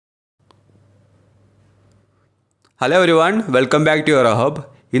Hello everyone, welcome back to Aero Hub.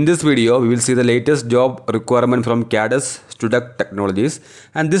 In this video, we will see the latest job requirement from Cades Studec Technologies,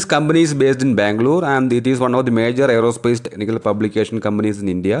 and this company is based in Bangalore and it is one of the major aerospace technical publication companies in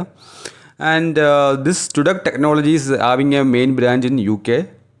India. And this Studec Technologies is having a main branch in UK,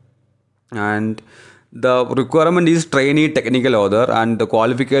 and the requirement is trainee technical author and the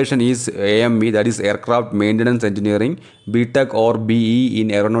qualification is AME, that is aircraft maintenance engineering, BTech or BE in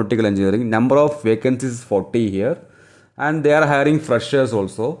aeronautical engineering. Number of vacancies is 40 here, and they are hiring freshers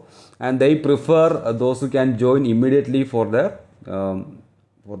also, and they prefer those who can join immediately for the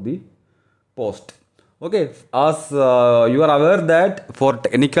post. Okay, as you are aware that for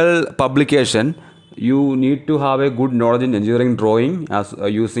technical publication you need to have a good knowledge in engineering drawing as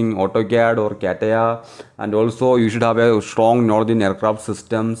using AutoCAD or CATIA, and also you should have a strong knowledge in aircraft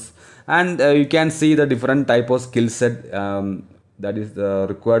systems, and you can see the different type of skill set that is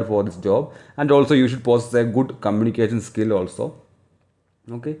required for this job, and also you should possess a good communication skill also.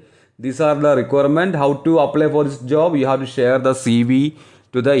 Okay, these are the requirement. How to apply for this job? You have to share the CV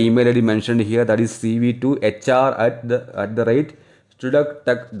to the email ID mentioned here, that is CV to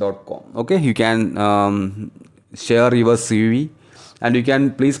hr@studectech.com. okay, you can share your CV, and you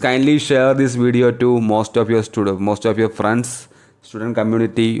can please kindly share this video to most of your friends, student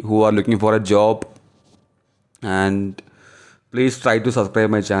community who are looking for a job, and please try to subscribe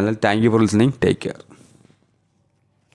my channel. Thank you for listening. Take care.